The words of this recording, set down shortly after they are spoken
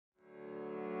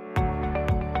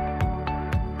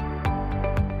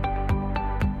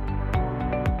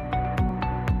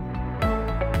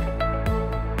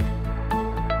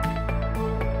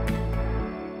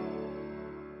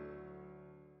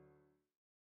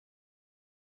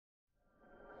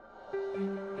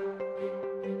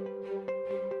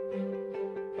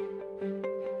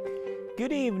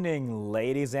Good evening,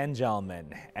 ladies and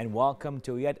gentlemen, and welcome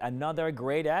to yet another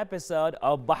great episode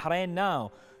of Bahrain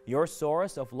Now, your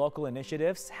source of local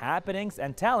initiatives, happenings,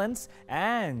 and talents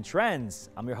and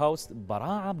trends. I'm your host,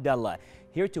 Bara Abdulla,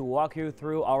 here to walk you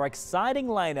through our exciting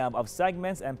lineup of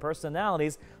segments and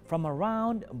personalities from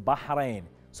around Bahrain.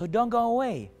 So don't go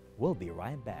away. We'll be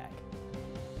right back.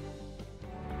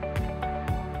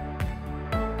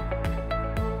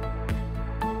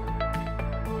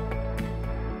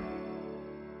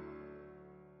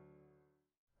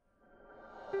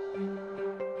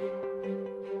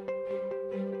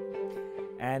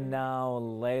 And now,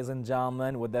 ladies and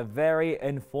gentlemen, with a very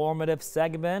informative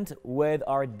segment with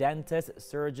our dentist,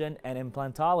 surgeon, and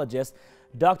implantologist,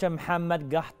 Dr. Mohamed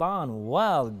QAHTAN.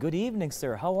 Well, good evening,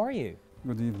 sir. How are you?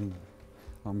 Good evening.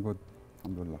 I'm good.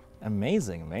 Alhamdulillah.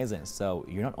 Amazing, amazing. So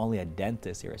you're not only a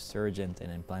dentist, you're a surgeon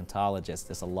and implantologist.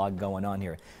 There's a lot going on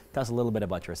here. Tell us a little bit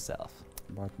about yourself.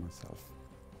 About myself.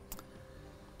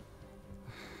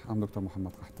 I'm Dr.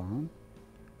 Mohamed QAHTAN,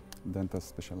 dentist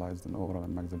specialized in oral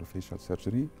and maxillofacial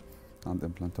surgery and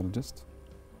implantologist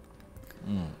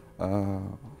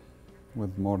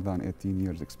with more than 18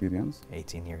 years experience.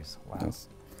 18 years, wow. Yes.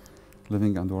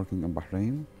 Living and working in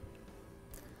Bahrain.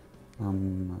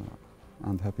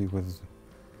 And happy with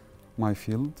my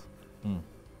field,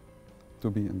 to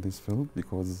be in this field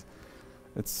because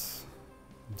it's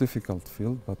a difficult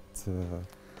field, but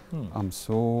I'm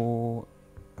so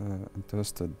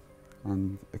interested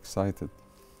and excited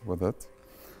with it.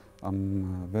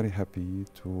 I'm very happy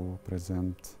to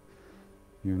present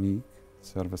unique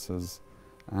services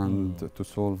and to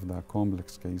solve the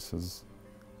complex cases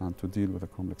and to deal with the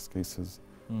complex cases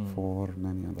for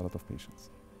many and a lot of patients.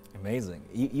 Amazing.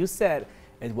 You said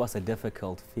it was a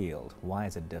difficult field. Why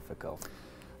is it difficult?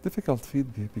 Difficult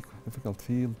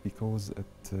field because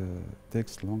it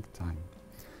takes a long time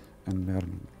in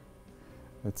learning.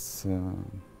 It's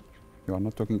you are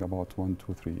not talking about 1,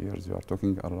 2, 3 years. You are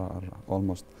talking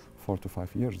almost 4 to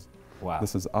 5 years. Wow.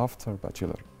 This is after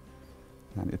bachelor,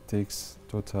 and it takes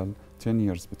total 10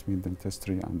 years between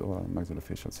dentistry and oral and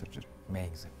maxillofacial surgery.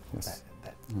 Amazing. Yes.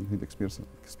 And with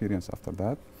experience after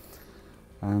that.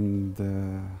 And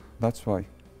that's why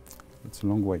it's a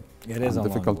long way. It is a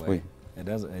difficult long way. It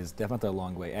is. It's definitely a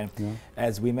long way. And yeah.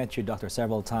 As we met you, doctor,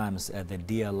 several times at the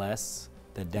DLS,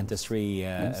 the dentistry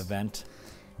event.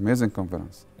 Amazing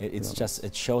conference.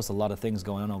 It shows a lot of things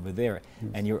going on over there,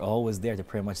 and you're always there to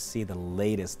pretty much see the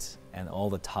latest and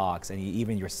all the talks, and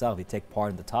even yourself, you take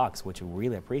part in the talks, which we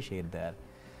really appreciate that.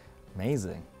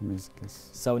 Amazing. Amazing. Yes.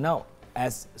 So now,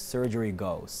 as surgery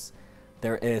goes,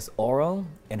 there is oral,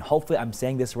 and hopefully I'm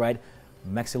saying this right,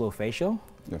 maxillofacial?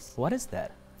 Yes. What is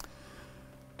that?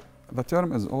 The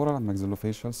term is oral and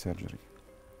maxillofacial surgery.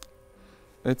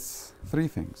 It's 3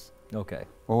 things. Okay.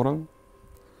 Oral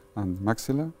and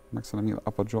maxilla. Maxilla means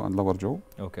upper jaw and lower jaw.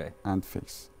 Okay. And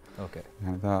face. Okay.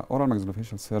 And the oral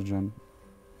maxillofacial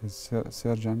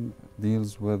surgeon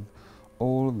deals with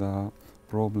all the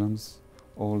problems,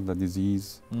 all the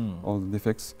disease, all the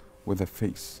defects with the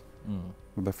face.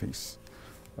 With the face.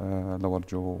 Lower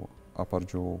jaw, upper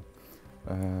jaw,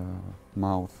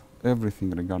 mouth, everything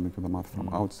regarding to the mouth, from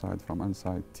outside, from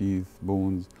inside, teeth,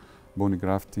 bones, bone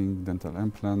grafting, dental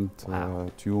implant,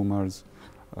 tumors,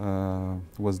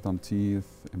 wisdom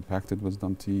teeth, impacted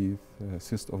wisdom teeth,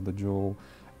 cyst of the jaw,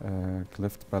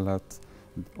 cleft palate,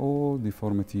 all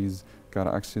deformities,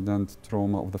 car accident,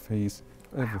 trauma of the face,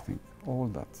 everything, all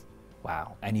that.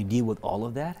 Wow. And you deal with all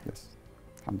of that? Yes.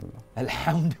 Alhamdulillah.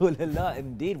 Alhamdulillah,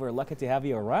 indeed. We're lucky to have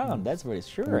you around. That's for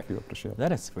sure. Thank you, appreciate it.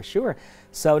 That is for sure.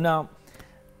 So now,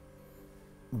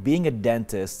 being a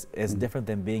dentist is different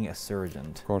than being a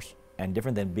surgeon. Of course. And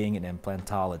different than being an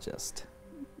implantologist.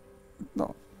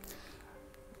 No.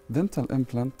 Dental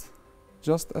implant,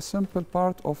 just a simple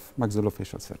part of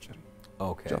maxillofacial surgery.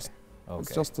 Okay.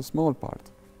 It's just a small part.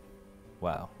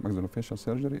 Wow. Maxillofacial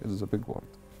surgery is a big word.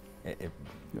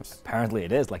 Yes. Apparently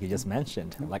it is, like you just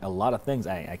mentioned. Yeah. Like a lot of things,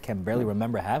 I can barely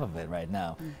remember half of it right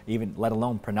now, even let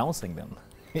alone pronouncing them.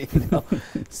 You know?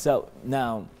 So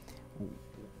now,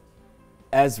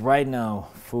 as right now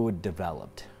food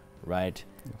developed, right?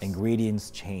 Yes.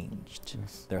 Ingredients changed.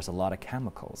 Yes. There's a lot of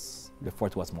chemicals. Before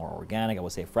it was more organic, I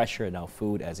would say fresher. Now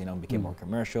food, as you know, became more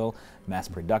commercial, mass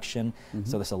production.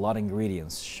 So there's a lot of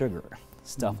ingredients, sugar,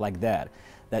 stuff like that.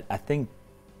 That I think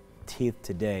teeth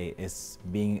today is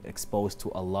being exposed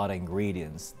to a lot of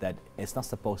ingredients that it's not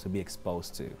supposed to be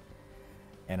exposed to.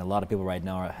 And a lot of people right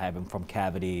now are having from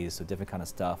cavities to different kind of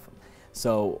stuff.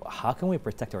 So how can we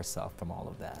protect ourselves from all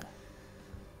of that?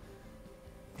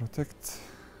 Protect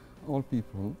all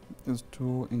people is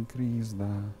to increase the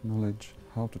knowledge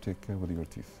how to take care with your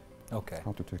teeth. Okay.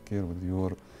 How to take care with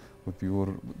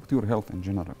your health in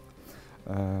general.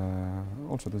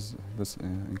 Also, this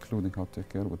including how to take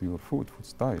care with your food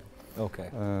style. Okay.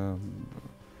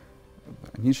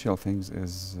 Initial things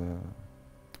is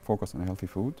focus on healthy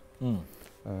food.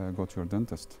 Go to your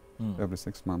dentist every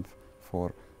 6 months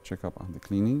for checkup and the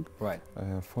cleaning. Right.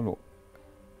 Follow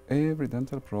every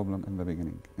dental problem in the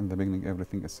beginning. In the beginning,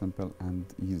 everything is simple and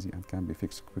easy and can be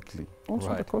fixed quickly.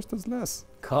 Also, the cost is less.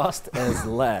 Cost is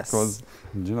less. Because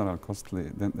in general,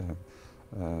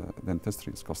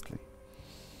 dentistry is costly.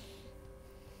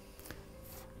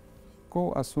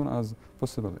 Go as soon as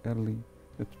possible early.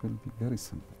 It will be very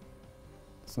simple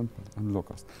and low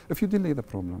cost. If you delay the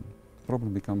problem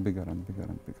become bigger and bigger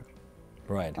and bigger.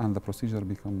 Right. And the procedure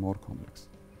become more complex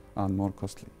and more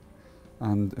costly.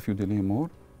 And if you delay more,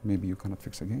 maybe you cannot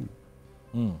fix again.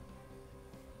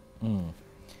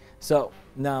 So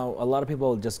now a lot of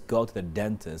people just go to the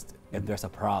dentist if there's a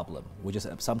problem, which is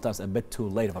sometimes a bit too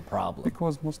late of a problem.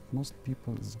 Because most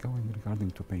people is going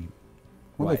regarding to pain.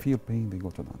 When they feel pain, they go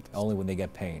to dentist. Only when they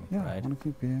get pain, yeah, right? When I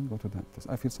feel pain, go to dentist.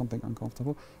 I feel something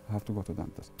uncomfortable, I have to go to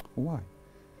dentist. Why?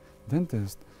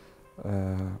 Dentist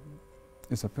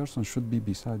is a person should be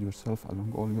beside yourself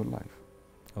along all your life.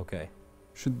 Okay.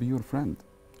 Should be your friend.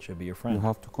 Should be your friend. You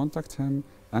have to contact him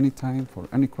anytime for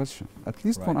any question, at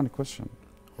least for any question.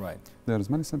 Right. There's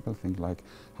many simple things like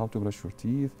how to brush your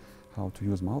teeth, how to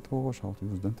use mouthwash, how to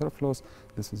use dental floss.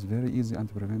 This is very easy and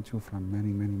to prevent you from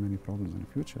many problems in the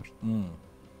future.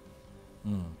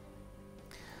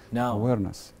 Now,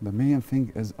 awareness. The main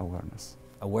thing is awareness.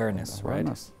 Awareness, right?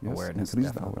 Yes, awareness,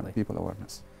 increase the people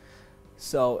awareness.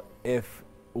 So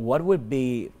what would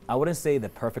be, I wouldn't say the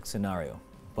perfect scenario,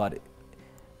 but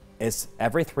is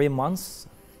every 3 months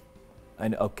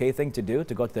an okay thing to do,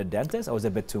 to go to the dentist, or is it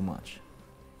a bit too much?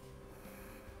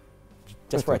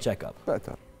 Just for a checkup?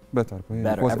 Better.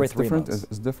 Because every 3 months.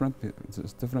 It's different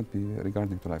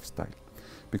regarding to lifestyle.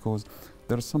 Because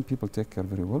there are some people take care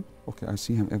very well. Okay, I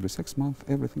see him every 6 months,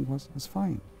 everything is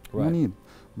fine. Right. No need.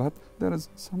 But there is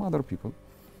some other people,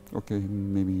 okay,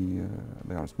 maybe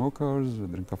they are smokers, they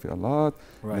drink coffee a lot.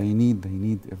 Right. They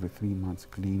need every 3 months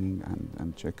cleaning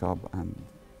and checkup and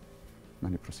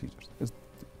many procedures. It's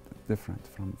different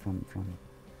from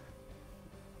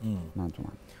man to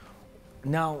man.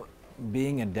 Now,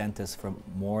 being a dentist for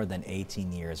more than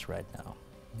 18 years right now,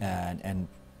 and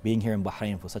being here in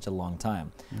Bahrain for such a long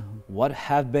time, what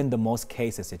have been the most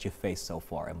cases that you faced so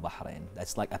far in Bahrain?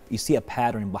 That's like, you see a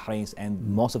pattern in Bahrain and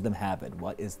most of them have it.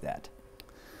 What is that?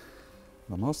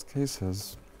 The most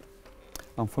cases,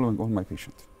 I'm following all my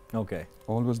patients. Okay.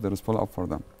 Always there is follow-up for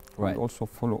them. Right. And also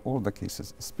follow all the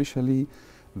cases, especially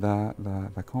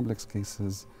the complex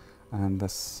cases and the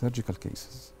surgical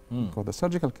cases. Because the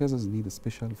surgical cases need a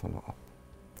special follow-up.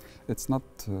 It's not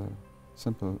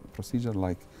simple procedure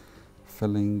like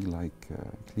filling, like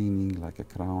cleaning, like a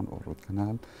crown or root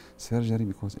canal. Surgery,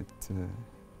 because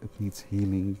it needs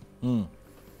healing.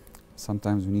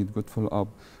 Sometimes we need good follow-up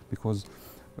because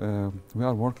we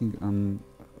are working on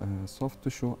soft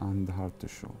tissue and hard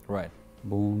tissue. Right.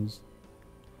 Bones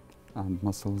and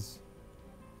muscles,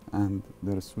 and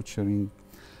there is suturing.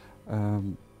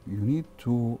 You need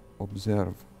to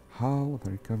observe how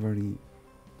the recovery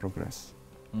progress.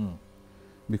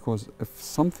 Because if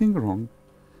something wrong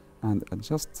and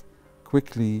adjust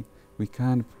quickly, we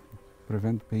can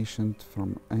prevent patient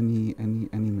from any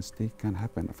mistake can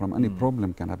happen, from any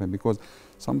problem can happen. Because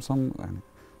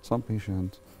some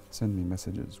patients send me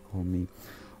messages, call me,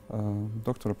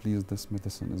 doctor, please, this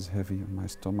medicine is heavy on my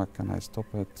stomach, can I stop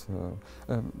it?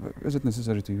 Is it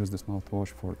necessary to use this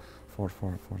mouthwash for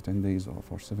 10 days or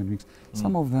for 7 weeks?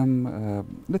 Some of them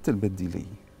little bit delay.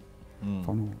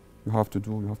 For no, you have to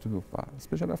do.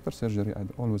 Especially after surgery,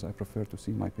 I prefer to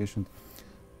see my patient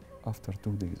after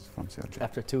 2 days from surgery.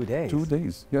 After 2 days? 2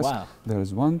 days, yes. Wow. There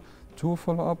is 1-2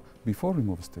 follow-up before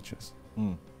remove stitches.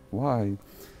 Why?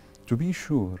 To be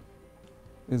sure,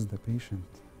 is the patient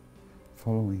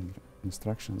following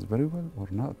instructions very well or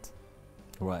not?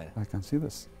 Right. I can see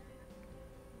this.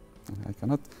 And I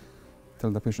cannot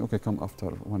tell the patient, okay, come after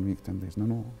 1 week, 10 days.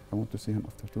 No, I want to see him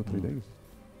after 2-3 days.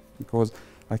 Because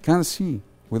I can see,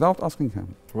 without asking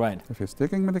him, right, if he's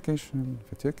taking medication, if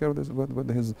he take care of this with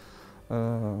his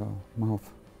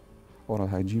mouth, oral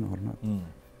hygiene or not.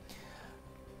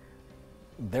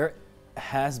 There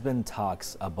has been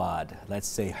talks about, let's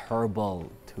say,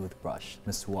 herbal toothbrush,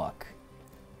 miswak.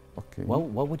 Okay.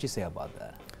 What would you say about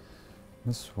that?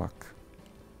 Miswak.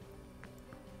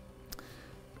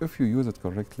 If you use it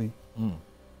correctly,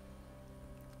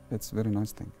 it's a very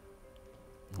nice thing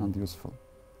and useful.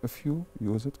 If you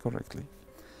use it correctly.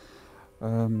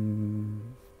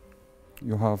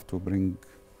 you have to bring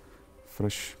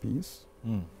fresh peas.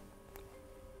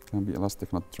 Can be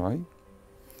elastic, not dry.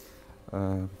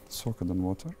 Soak it in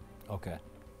water. Okay.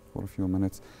 For a few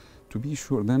minutes, to be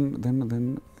sure.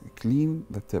 Then clean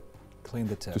the tip. Clean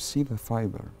the tip to see the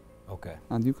fiber. Okay.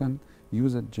 And you can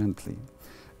use it gently.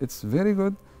 It's very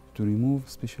good to remove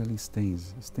especially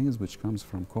stains which comes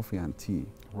from coffee and tea.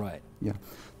 Right. Yeah.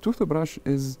 Toothbrush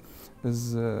is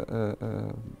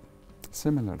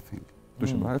similar thing.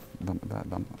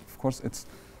 Of course, it's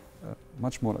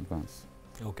much more advanced.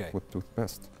 Okay. With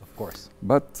toothpaste. Of course.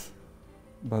 But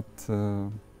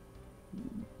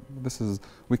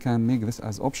we can make this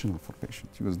as optional for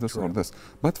patients. Use this or this.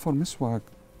 But for miswak,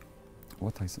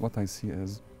 what I see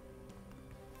is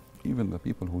even the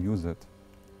people who use it,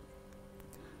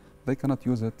 they cannot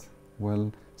use it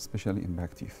well, especially in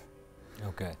back teeth.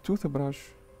 Okay. Toothbrush,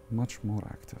 much more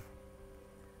active.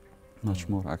 Much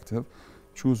more active.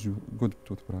 Choose you good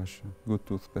toothbrush, good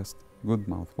toothpaste, good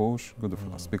mouthwash, good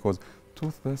floss. Because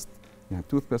toothpaste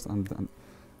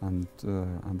and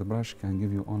the brush can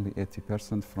give you only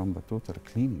 80% from the total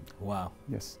cleaning. Wow.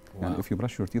 Yes. Wow. And if you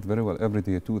brush your teeth very well every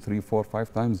day, 2, 3, 4,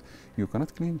 5 times, you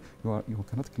cannot clean. You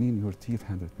cannot clean your teeth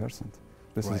 100%.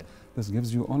 This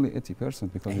gives you only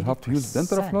 80% because 80%. You have to use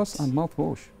dental floss and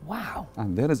mouthwash. Wow.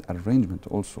 And there is arrangement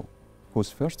also. Who's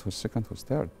first, who's second, who's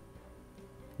third.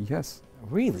 Yes.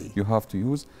 Really? You have to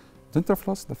use dental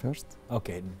floss the first.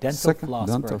 Okay, dental second, floss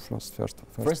dental first. floss first.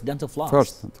 First dental floss.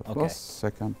 First dental floss,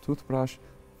 second toothbrush,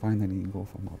 finally go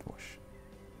for mouthwash.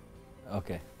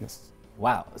 Okay. Yes.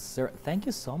 Wow, sir, thank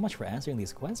you so much for answering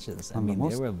these questions. I mean,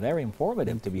 they were very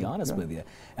informative, to be honest with you.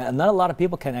 And not a lot of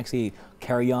people can actually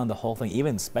carry on the whole thing,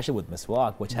 even especially with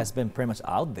miswak, which has been pretty much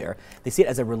out there. They see it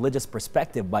as a religious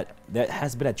perspective, but there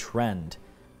has been a trend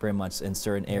pretty much in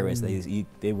certain areas.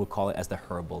 They would call it as the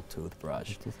herbal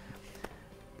toothbrush.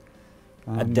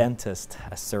 A dentist,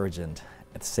 a surgeon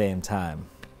at the same time,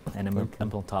 and an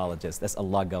implantologist. That's a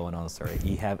lot going on, sir.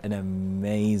 You have an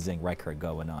amazing record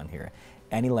going on here.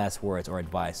 Any last words or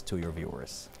advice to your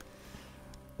viewers?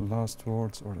 Last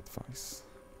words or advice.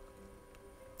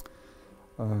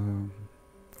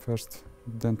 First,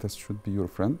 dentist should be your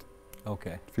friend.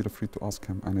 Okay. Feel free to ask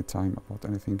him anytime about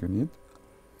anything you need.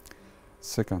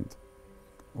 Second,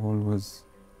 always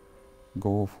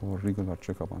go for regular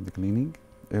checkup and cleaning.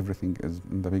 Everything is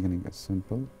in the beginning is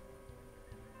simple.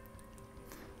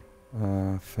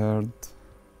 Third,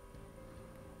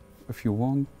 if you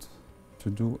want to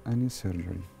do any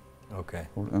surgery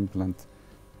or implant,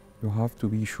 you have to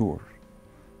be sure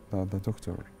that the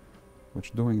doctor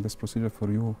which doing this procedure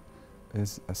for you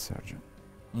is a surgeon.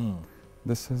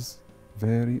 This is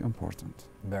very important.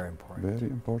 Very important. Very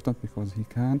important because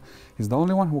he's the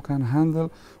only one who can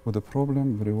handle with the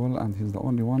problem very well, and he's the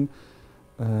only one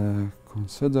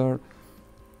consider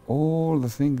all the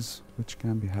things which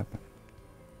can be happen.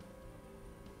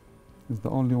 He's the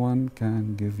only one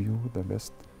can give you the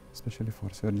best, especially for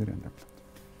surgery and implant.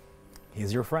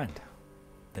 He's your friend.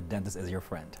 The dentist is your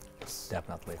friend. Yes.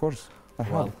 Definitely. Of course. I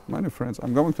have many friends.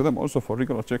 I'm going to them also for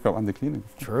regular checkup and the cleaning.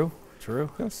 True, true.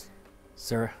 Yes.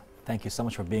 Sir, thank you so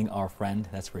much for being our friend.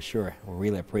 That's for sure. We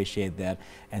really appreciate that.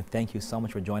 And thank you so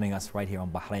much for joining us right here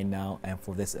on Bahrain Now and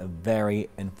for this very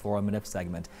informative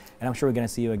segment. And I'm sure we're going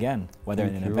to see you again, whether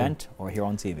in an event or here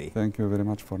on TV. Thank you very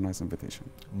much for a nice invitation.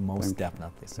 Most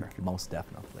definitely, sir. Most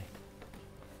definitely.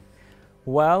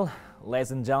 Well,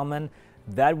 ladies and gentlemen,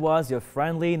 that was your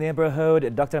friendly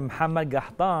neighborhood Dr. Mohamed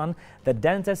QAHTAN, the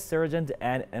dentist, surgeon,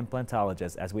 and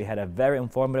implantologist, as we had a very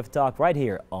informative talk right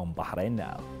here on Bahrain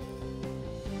Now.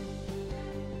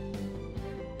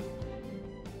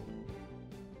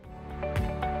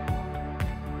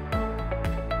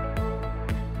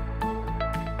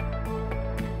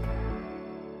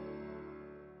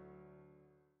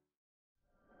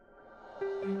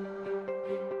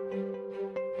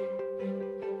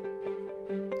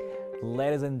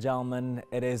 Ladies and gentlemen,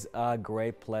 it is a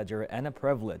great pleasure and a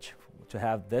privilege to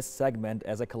have this segment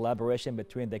as a collaboration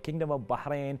between the Kingdom of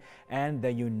Bahrain and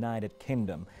the United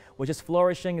Kingdom, which is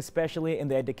flourishing especially in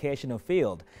the educational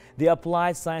field. The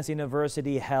Applied Science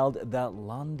University held the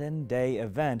London Day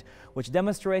event, which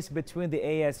demonstrates between the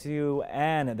ASU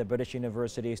and the British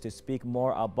Universities. To speak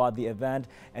more about the event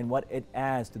and what it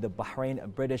adds to the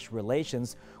Bahrain-British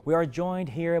relations, we are joined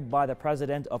here by the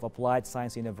President of Applied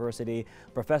Science University,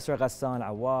 Professor Ghassan,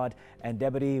 and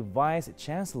Deputy Vice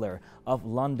Chancellor of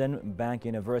London Bank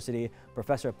University,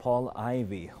 Professor Paul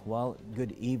Ivey. Well,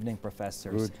 good evening,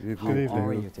 professors. Good evening. How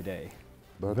are you today?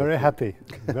 Very happy,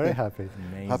 very happy.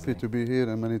 Amazing. Happy to be here,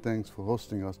 and many thanks for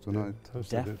hosting us tonight.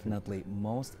 Definitely,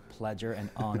 most pleasure and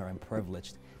honor and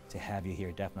privilege to have you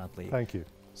here, definitely. Thank you.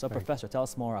 So, Professor, tell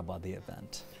us more about the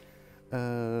event.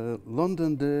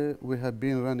 London Day, we have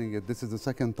been running it. This is the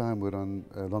second time we run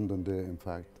London Day, in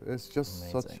fact. It's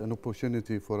just such an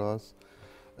opportunity for us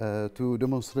to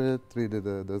demonstrate really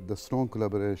the strong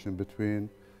collaboration between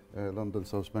London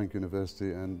South Bank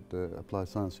University and Applied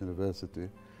Science University.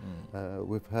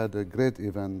 We've had a great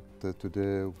event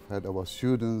today. We've had our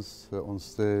students on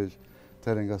stage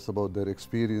telling us about their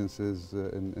experiences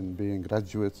in being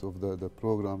graduates of the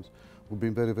programs. We've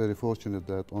been very, very fortunate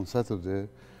that on Saturday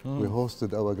we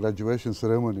hosted our graduation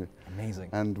ceremony. Amazing.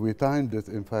 And we timed it,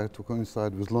 in fact, to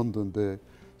coincide with London Day,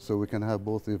 so we can have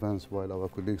both events while our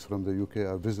colleagues from the UK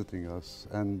are visiting us.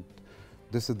 And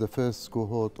this is the first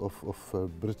cohort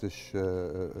of British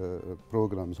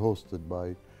programs hosted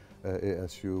by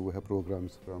ASU. We have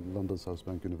programs from London South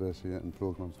Bank University and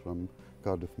programs from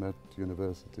Cardiff Met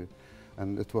University.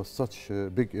 And it was such a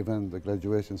big event, the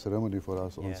graduation ceremony for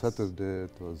us on Saturday.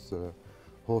 It was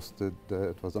hosted,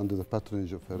 it was under the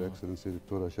patronage of Her Excellency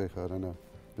Dr. Sheikha Rana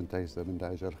bint Isa bint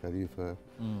Aisha Al Khalifa,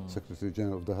 Secretary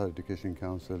General of the Higher Education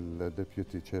Council,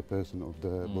 Deputy Chairperson of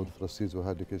the Board of Trustees of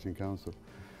Higher Education Council.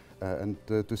 And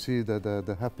to see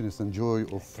the happiness and joy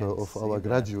of our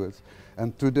graduates.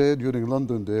 And today, during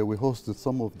London Day, we hosted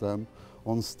some of them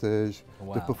on stage.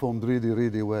 They performed really,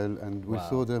 really well, and we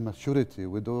saw their maturity.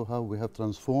 We know how we have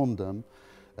transformed them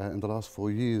in the last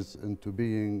 4 years into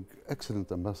being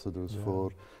excellent ambassadors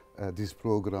for these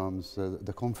programs.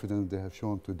 The confidence they have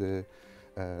shown today,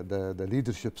 the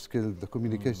leadership skills, the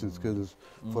communication skills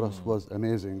for us was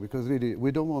amazing, because really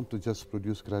we don't want to just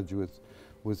produce graduates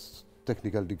with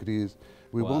technical degrees.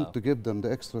 We want to give them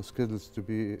the extra skills to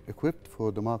be equipped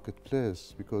for the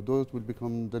marketplace, because those will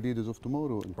become the leaders of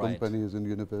tomorrow in companies and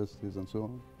universities and so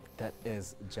on. That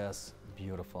is just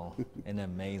beautiful and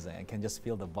amazing. I can just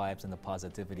feel the vibes and the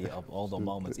positivity of all the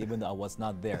moments, even though I was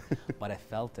not there, but I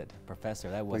felt it. Professor,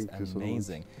 that was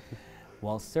amazing.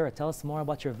 Well, sir, tell us more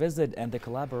about your visit and the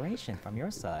collaboration from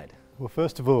your side. Well,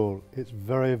 first of all, it's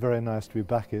very, very nice to be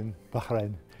back in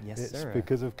Bahrain. Yes, sir.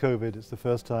 Because of COVID, it's the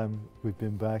first time we've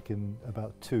been back in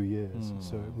about 2 years,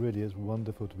 so it really is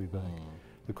wonderful to be back.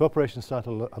 The cooperation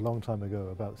started a long time ago,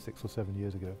 about 6 or 7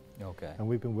 years ago. Okay. And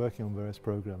we've been working on various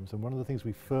programs, and one of the things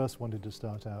we first wanted to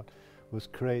start out was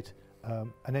create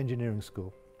an engineering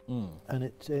school. And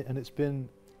it's been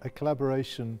a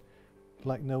collaboration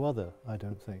like no other, I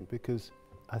don't think, because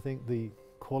I think the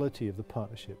quality of the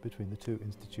partnership between the two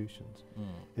institutions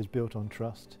is built on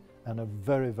trust and a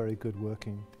very, very good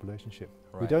working relationship.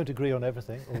 We don't agree on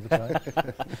everything all the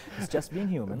time. It's just being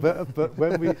human. But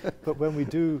when we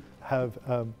do have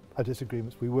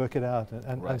disagreements, we work it out,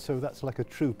 and so that's like a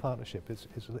true partnership.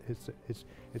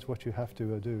 It's what you have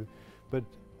to do. But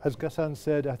as Ghassan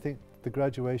said, I think the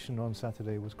graduation on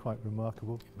Saturday was quite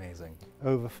remarkable. Amazing.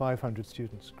 Over 500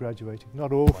 students graduating,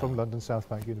 not all from London South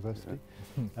Bank University,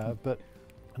 but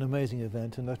an amazing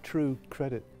event and a true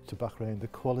credit to Bahrain, the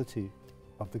quality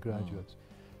of the graduates.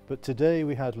 But today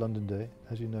we had London Day,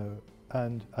 as you know,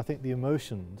 and I think the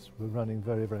emotions were running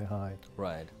very, very high.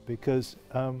 Right. Because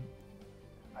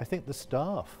I think the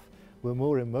staff were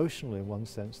more emotional in one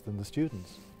sense than the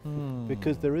students.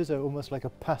 Because there is almost like a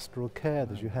pastoral care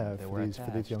that you have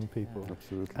for these young people.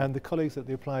 Absolutely. And the colleagues at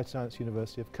the Applied Science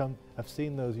University have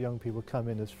seen those young people come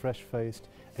in as fresh-faced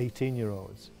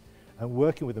 18-year-olds and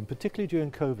working with them, particularly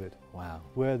during COVID,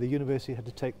 where the university had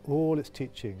to take all its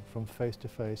teaching from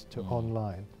face-to-face to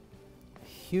online. A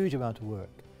huge amount of work.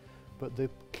 But the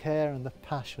care and the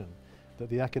passion that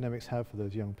the academics have for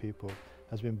those young people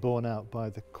has been borne out by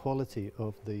the quality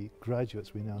of the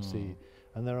graduates we now see.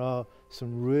 And there are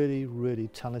some really, really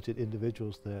talented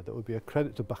individuals there that would be a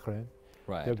credit to Bahrain.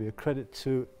 There would be a credit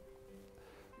to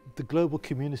the global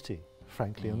community,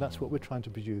 frankly, and that's what we're trying to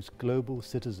produce, global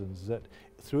citizens that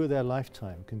through their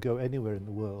lifetime can go anywhere in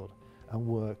the world and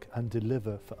work and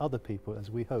deliver for other people, as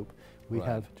we hope we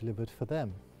have delivered for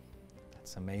them.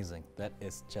 That's amazing. That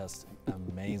is just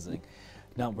amazing.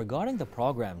 Now, regarding the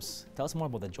programs, tell us more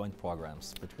about the joint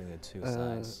programs between the two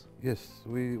sides. Yes,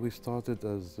 we started,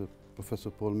 as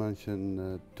Professor Paul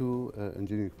mentioned, 2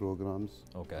 engineering programs,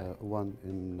 one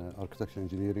in architecture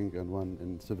engineering and one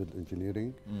in civil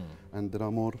engineering, and there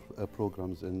are more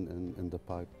programs in the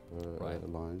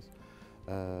pipelines.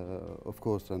 Of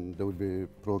course, and there will be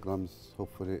programs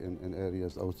hopefully in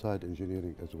areas outside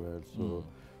engineering as well. So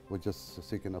we're just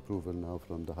seeking approval now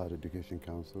from the Higher Education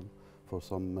Council for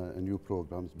some new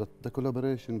programs. But the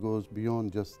collaboration goes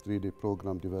beyond just really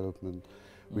program development.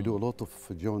 We do a lot of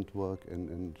joint work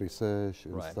in research,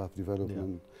 in staff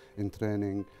development, in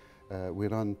training. We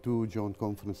run 2 joint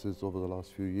conferences over the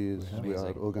last few years. We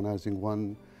are organizing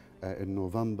one in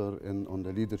November on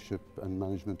the leadership and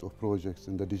management of projects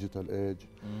in the digital age.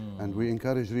 And we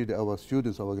encourage really our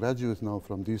students, our graduates now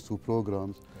from these two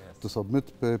programs, to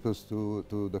submit papers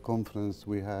to the conference.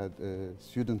 We had a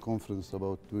student conference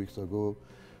about 2 weeks ago.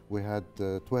 We had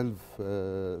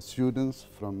 12 students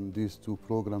from these two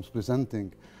programs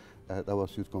presenting at our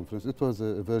student conference. It was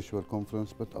a virtual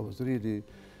conference, but I was really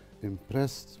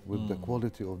impressed with the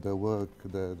quality of their work,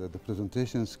 the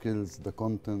presentation skills, the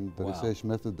content, the research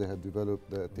method they had developed,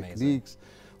 the techniques,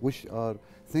 which are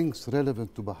things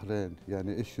relevant to Bahrain,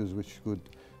 yani issues which could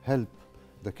help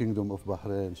the Kingdom of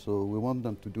Bahrain. So we want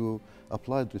them to do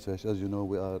applied research. As you know,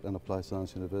 we are an applied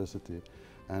science university,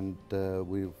 and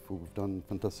we've done a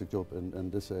fantastic job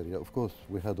in this area. Of course,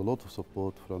 we had a lot of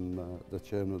support from the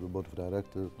chairman of the board of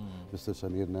directors, Mr.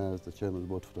 Samir Naz, the chairman of the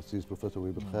board of trustees, Professor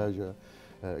Ivey Khaja.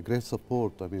 Great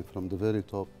support, I mean, from the very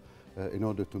top in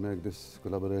order to make this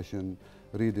collaboration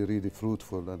really, really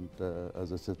fruitful. And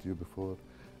as I said to you before,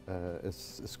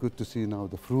 it's good to see now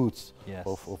the fruits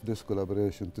of this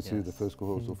collaboration, to see the first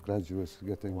cohorts of graduates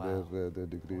getting their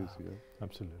degrees.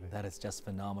 Absolutely. That is just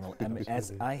phenomenal. And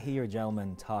as I hear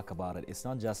gentlemen talk about it, it's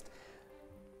not just,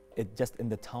 just in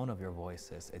the tone of your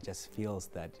voices, it just feels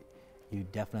that you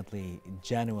definitely,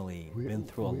 genuinely been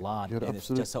through a lot, and it's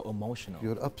just so emotional.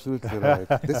 You're absolutely right.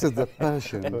 This is the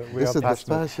passion. This is the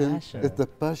passion. It's the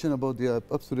passion about the,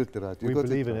 absolutely right. We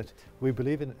believe in it. We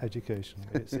believe in education.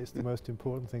 It's the most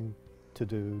important thing to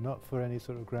do, not for any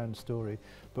sort of grand story,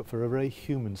 but for a very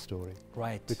human story.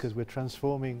 Right. Because we're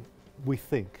transforming, we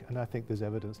think, and I think there's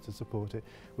evidence to support it,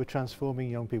 we're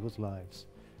transforming young people's lives.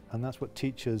 And that's what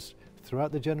teachers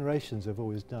throughout the generations have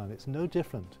always done. It's no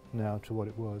different now to what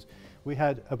it was. We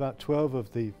had about 12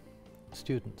 of the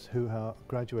students who are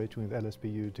graduating with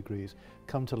LSBU degrees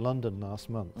come to London last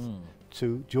month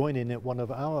to join in at one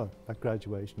of our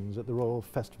graduations at the Royal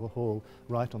Festival Hall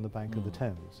right on the bank of the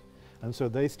Thames. And so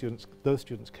those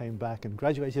students came back and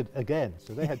graduated again.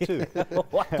 So they had two.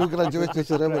 Two graduated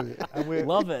ceremony.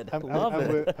 Love it.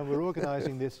 And we're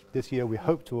organising this year, we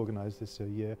hope to organise this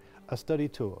year, a study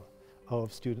tour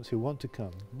of students who want to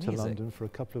come to London for a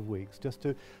couple of weeks, just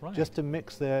to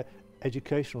mix their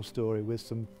educational story with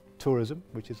some tourism,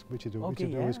 which is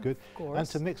always good, and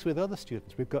to mix with other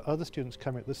students. We've got other students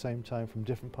coming at the same time from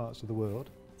different parts of the world,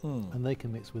 and they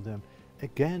can mix with them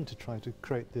again to try to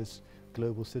create this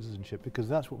global citizenship, because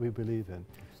that's what we believe in.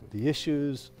 The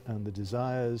issues and the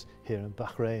desires here in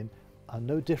Bahrain are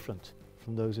no different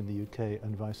from those in the UK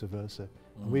and vice versa.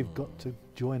 And we've got to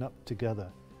join up together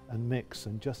and mix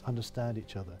and just understand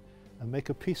each other and make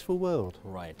a peaceful world.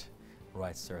 Right,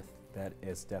 right, sir. That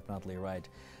is definitely right.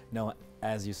 Now,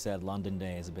 as you said, London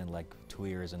Day has been like 2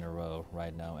 years in a row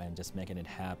right now, and just making it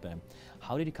happen.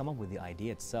 How did you come up with the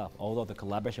idea itself? Although the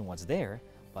collaboration was there,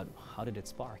 but how did it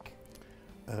spark?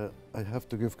 I have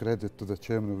to give credit to the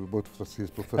chairman of the board of trustees,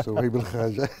 Professor Ivey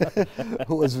Khaja,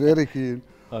 who was very keen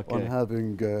on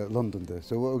having London Day.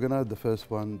 So we organized the first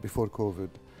one before COVID.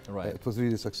 Right. It was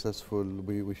really successful.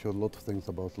 We showed a lot of things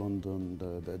about London,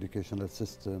 the educational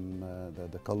system,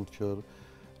 the culture.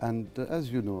 And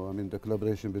as you know, I mean, the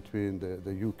collaboration between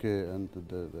the UK and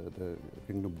the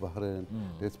Kingdom of Bahrain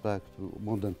dates back to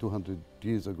more than 200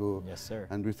 years ago. Yes, sir.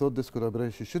 And we thought this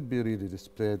collaboration should be really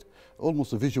displayed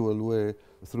almost a visual way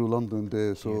through London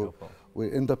Day. So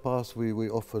in the past, we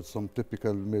offered some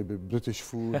typical, maybe British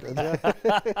food.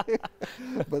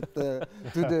 But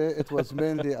today, it was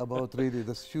mainly about really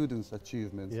the students'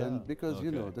 achievements. And because,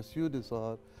 you know, the students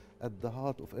are at the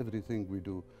heart of everything we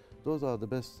do. Those are the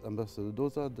best ambassadors.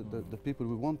 Those are the people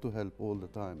we want to help all the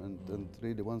time. And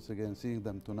really, once again, seeing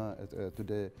them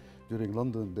today during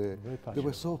London Day, they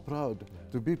were so proud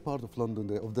to be part of London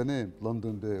Day, of the name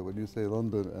London Day, when you say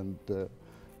London. And it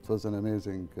was an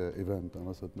amazing event, I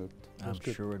must admit. I'm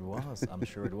sure it was. I'm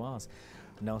sure it was.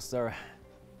 Now, sir,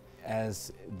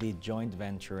 as the joint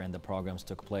venture and the programs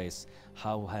took place,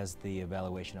 how has the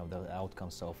evaluation of the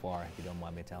outcomes so far, if you don't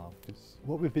mind me telling?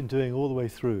 What we've been doing all the way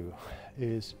through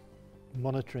is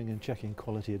monitoring and checking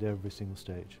quality at every single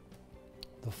stage.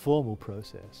 The formal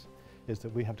process is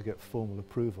that we have to get formal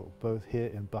approval, both here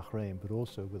in Bahrain, but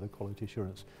also with a quality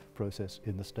assurance process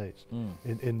in the States,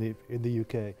 in the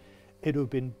UK. It would have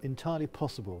been entirely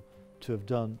possible to have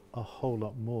done a whole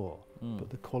lot more, but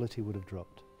the quality would have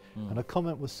dropped. And a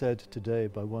comment was said today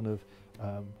by one of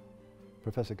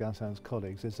Professor Ghassan's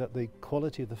colleagues, is that the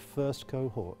quality of the first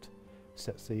cohort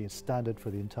sets the standard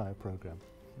for the entire program.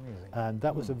 And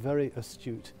that was a very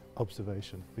astute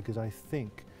observation, because I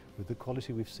think with the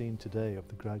quality we've seen today of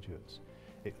the graduates,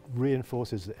 it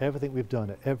reinforces that everything we've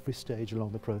done at every stage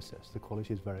along the process, the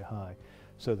quality is very high.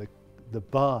 So the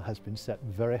bar has been set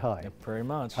very high. Yeah, very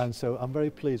much. And so I'm very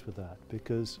pleased with that,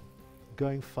 because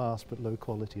going fast but low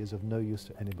quality is of no use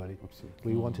to anybody.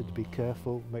 Absolutely. We wanted to be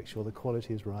careful, make sure the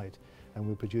quality is right, and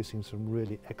we're producing some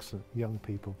really excellent young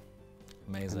people.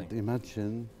 Amazing. And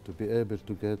imagine to be able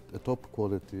to get a top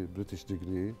quality British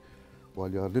degree while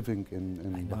you are living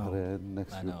in Bahrain,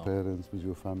 next to your parents, with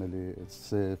your family. It's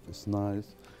safe, it's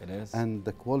nice. It is. And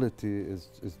the quality is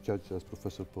judged, as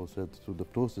Professor Paul said, through the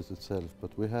process itself.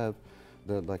 But we have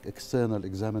the external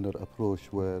examiner approach,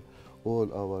 where all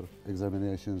our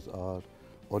examinations are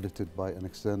audited by an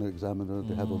external examiner.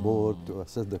 They have a board to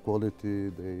assess the quality.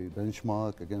 They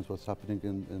benchmark against what's happening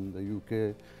in the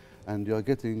UK. And you are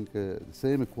getting the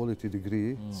same quality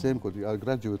degree, same quality. You are a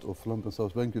graduate of London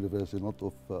South Bank University, not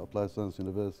of Applied Science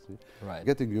University. Right.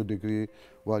 Getting your degree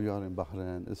while you are in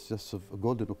Bahrain, it's just a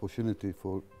golden opportunity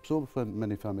for so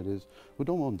many families who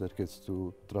don't want their kids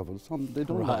to travel. Some they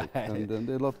don't like, and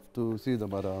they love to see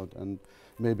them around, and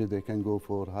maybe they can go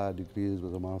for higher degrees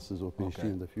with a master's or PhD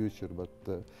in the future.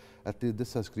 But at least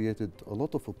this has created a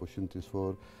lot of opportunities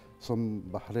for some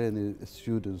Bahraini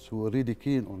students who are really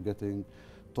keen on getting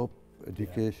top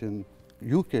education,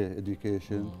 UK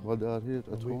education, while they are here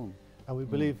at home. And we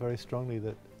believe very strongly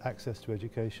that access to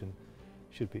education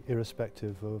should be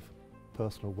irrespective of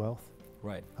personal wealth,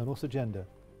 and also gender.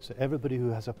 So everybody who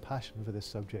has a passion for this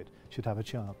subject should have a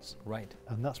chance. Right.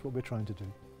 And that's what we're trying to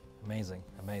do. Amazing,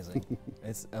 amazing.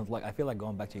 It's like, I feel like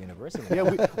going back to university. Yeah,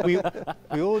 we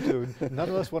all do. None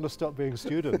of us want to stop being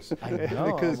students. I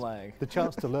know, because like the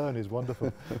chance to learn is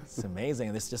wonderful. It's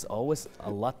amazing. There's just always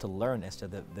a lot to learn. It's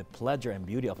just the pleasure and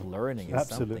beauty of learning is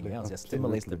something else. It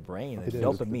stimulates the brain. It's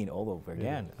dopamine all over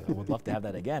again. I would love to have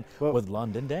that again with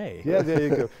London Day. Yeah, there you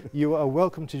go. You are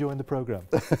welcome to join the program.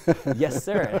 Yes,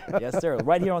 sir. Yes, sir.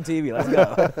 Right here on TV. Let's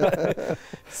go.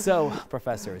 So,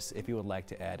 professors, if you would like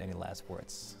to add any last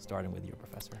words, starting with you,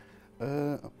 Professor.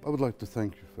 I would like to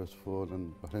thank you, first of all,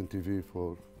 and Bahrain TV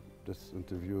for this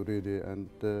interview, really. And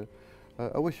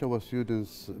I wish our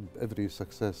students every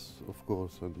success, of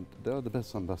course, and they are the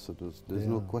best ambassadors. There's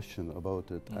no question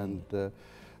about it. And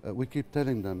we keep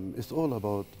telling them it's all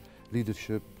about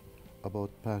leadership, about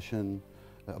passion,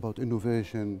 about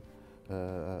innovation,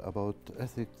 about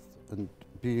ethics, and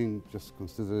being just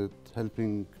considerate,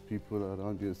 helping people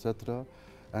around you, etc.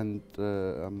 And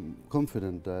I'm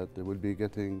confident that they will be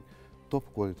getting top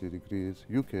quality degrees,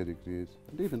 UK degrees,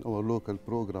 and even our local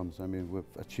programs. I mean, we've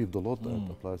achieved a lot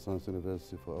at Applied Science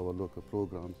University for our local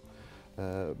programs.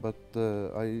 But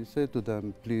I say to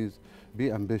them, please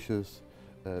be ambitious,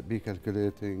 be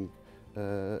calculating,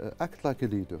 act like a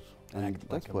leader. And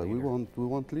that's why we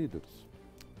want leaders.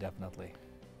 Definitely.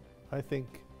 I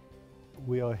think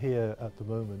we are here at the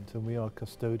moment, and we are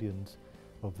custodians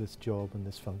of this job and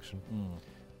this function.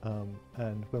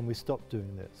 And when we stop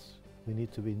doing this, we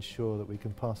need to ensure that we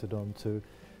can pass it on to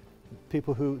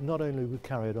people who not only will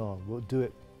carry it on, will do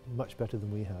it much better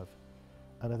than we have.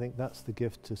 And I think that's the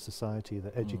gift to society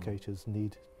that educators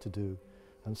need to do.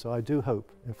 And so I do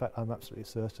hope, in fact I'm absolutely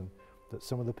certain, that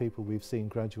some of the people we've seen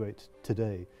graduate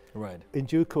today, in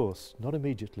due course, not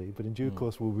immediately, but in due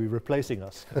course will be replacing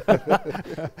us.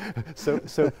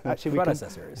 so actually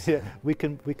we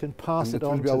can pass it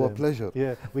on to them. It will be our pleasure.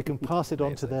 Yeah, we can pass it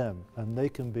on to them, and they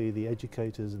can be the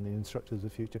educators and the instructors of the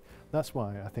future. That's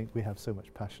why I think we have so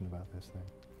much passion about this thing.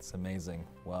 It's amazing.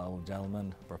 Well,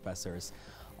 gentlemen, professors,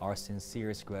 our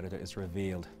sincerest gratitude is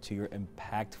revealed to your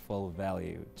impactful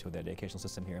value to the educational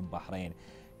system here in Bahrain.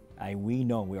 We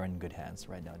know we are in good hands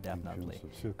right now, definitely.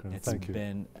 It's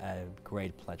been a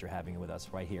great pleasure having you with us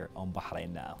right here on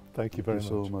Bahrain Now. Thank you very much.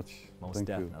 so much. Most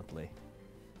definitely.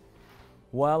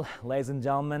 Well, ladies and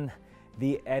gentlemen,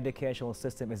 the educational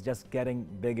system is just getting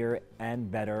bigger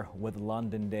and better with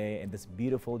London Day and this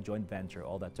beautiful joint venture,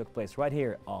 all that took place right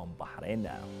here on Bahrain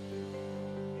Now.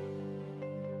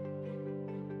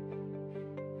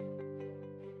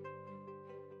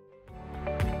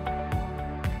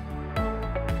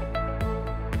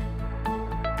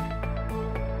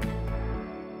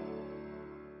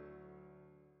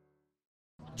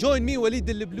 Join me, Walid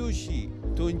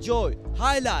Al-Blushi, to enjoy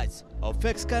highlights of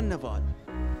Fix Carnival.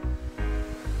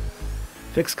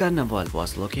 Fix Carnival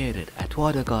was located at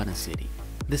Wada Garden City.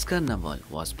 This carnival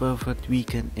was perfect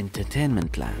weekend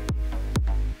entertainment land.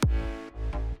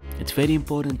 It's very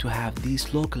important to have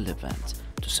these local events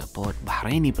to support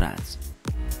Bahraini brands.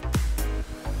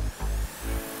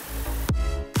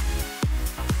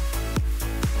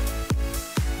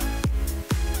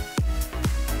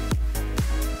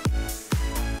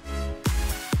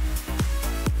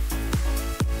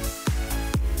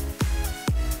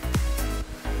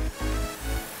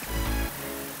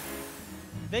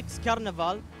 Fix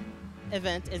Carnival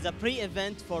event is a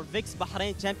pre-event for VIX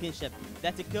Bahrain Championship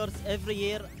that occurs every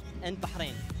year in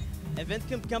Bahrain. Event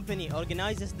company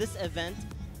organizes this event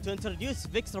to introduce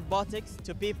VIX robotics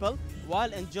to people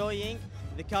while enjoying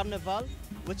the carnival,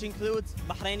 which includes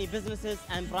Bahraini businesses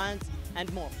and brands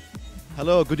and more.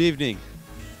 Hello, good evening.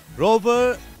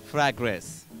 Rover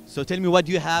Fragrance. So tell me, what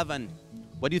do you have and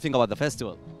what do you think about the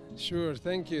festival? Sure,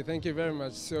 thank you very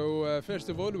much. So first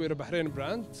of all, we're a Bahrain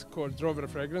brand called Rover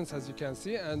Fragrance, as you can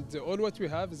see, and all what we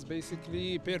have is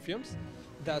basically perfumes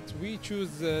that we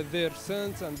choose their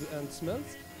scents and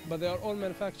smells, but they are all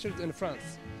manufactured in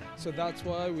France. So that's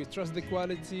why we trust the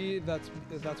quality that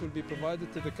will be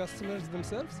provided to the customers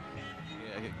themselves.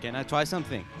 Can I try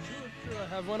something? Sure. I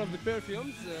have one of the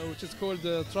perfumes, which is called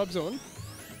Trabzon,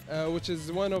 which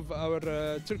is one of our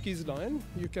Turkey's line.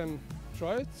 You can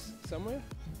try it somewhere.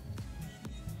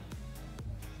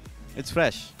 It's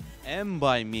fresh. M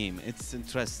by Meme. It's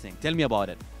interesting. Tell me about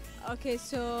it. Okay,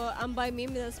 so by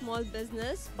Meme is a small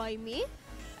business by me.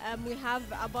 We have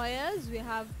abayas, we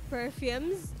have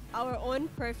perfumes, our own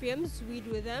perfumes, we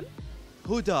do them.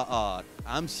 Huda Art.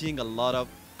 I'm seeing a lot of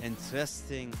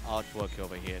interesting artwork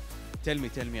over here. Tell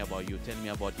me about you. Tell me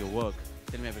about your work.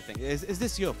 Tell me everything. Is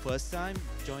this your first time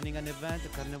joining an event, a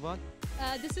carnival?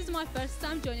 This is my first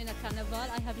time joining a carnival.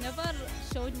 I have never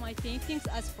showed my paintings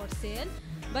as for sale,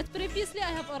 but previously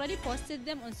I have already posted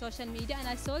them on social media, and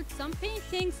I sold some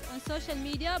paintings on social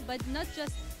media, but not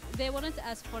just, they weren't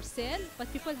as for sale,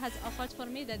 but people has offered for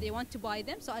me that they want to buy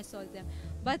them, so I sold them.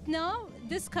 But now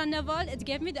this carnival, it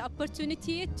gave me the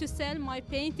opportunity to sell my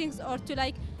paintings, or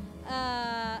to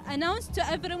announce to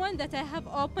everyone that I have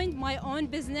opened my own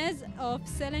business of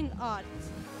selling art.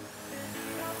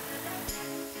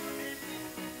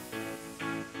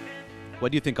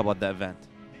 What do you think about the event?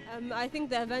 I think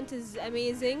the event is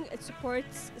amazing. It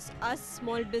supports us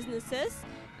small businesses,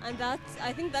 and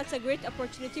I think that's a great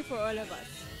opportunity for all of us.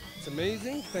 It's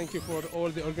amazing. Thank you for all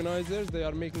the organizers. They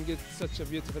are making it such a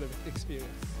beautiful experience.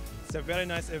 It's a very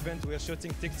nice event. We are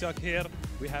shooting TikTok here.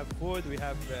 We have food, we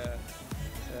have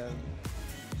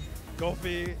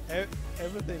coffee,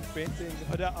 everything, painting,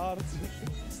 Huda art,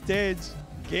 stage,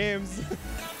 games.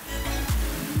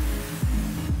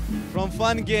 From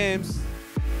fun games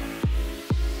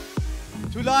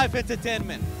to live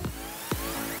entertainment.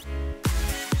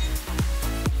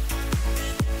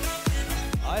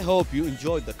 I hope you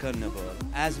enjoyed the carnival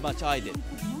as much I did.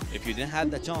 If you didn't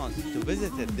have the chance to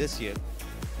visit it this year,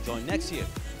 join next year.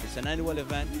 It's an annual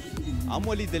event. I'm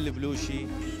Walid Al-Blushi.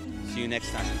 See you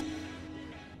next time.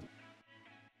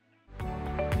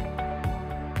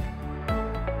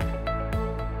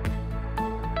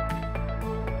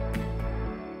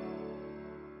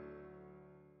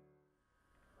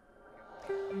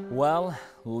 Well,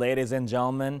 ladies and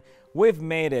gentlemen, we've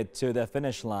made it to the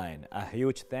finish line. A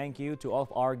huge thank you to all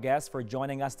of our guests for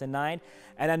joining us tonight,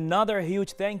 and another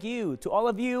huge thank you to all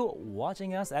of you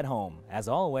watching us at home. As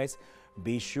always,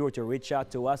 be sure to reach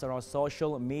out to us on our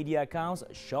social media accounts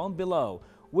shown below.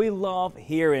 We love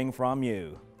hearing from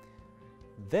you.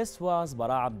 This was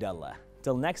Bara Abdulla.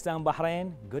 Till next time,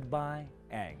 Bahrain, goodbye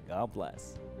and God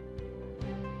bless.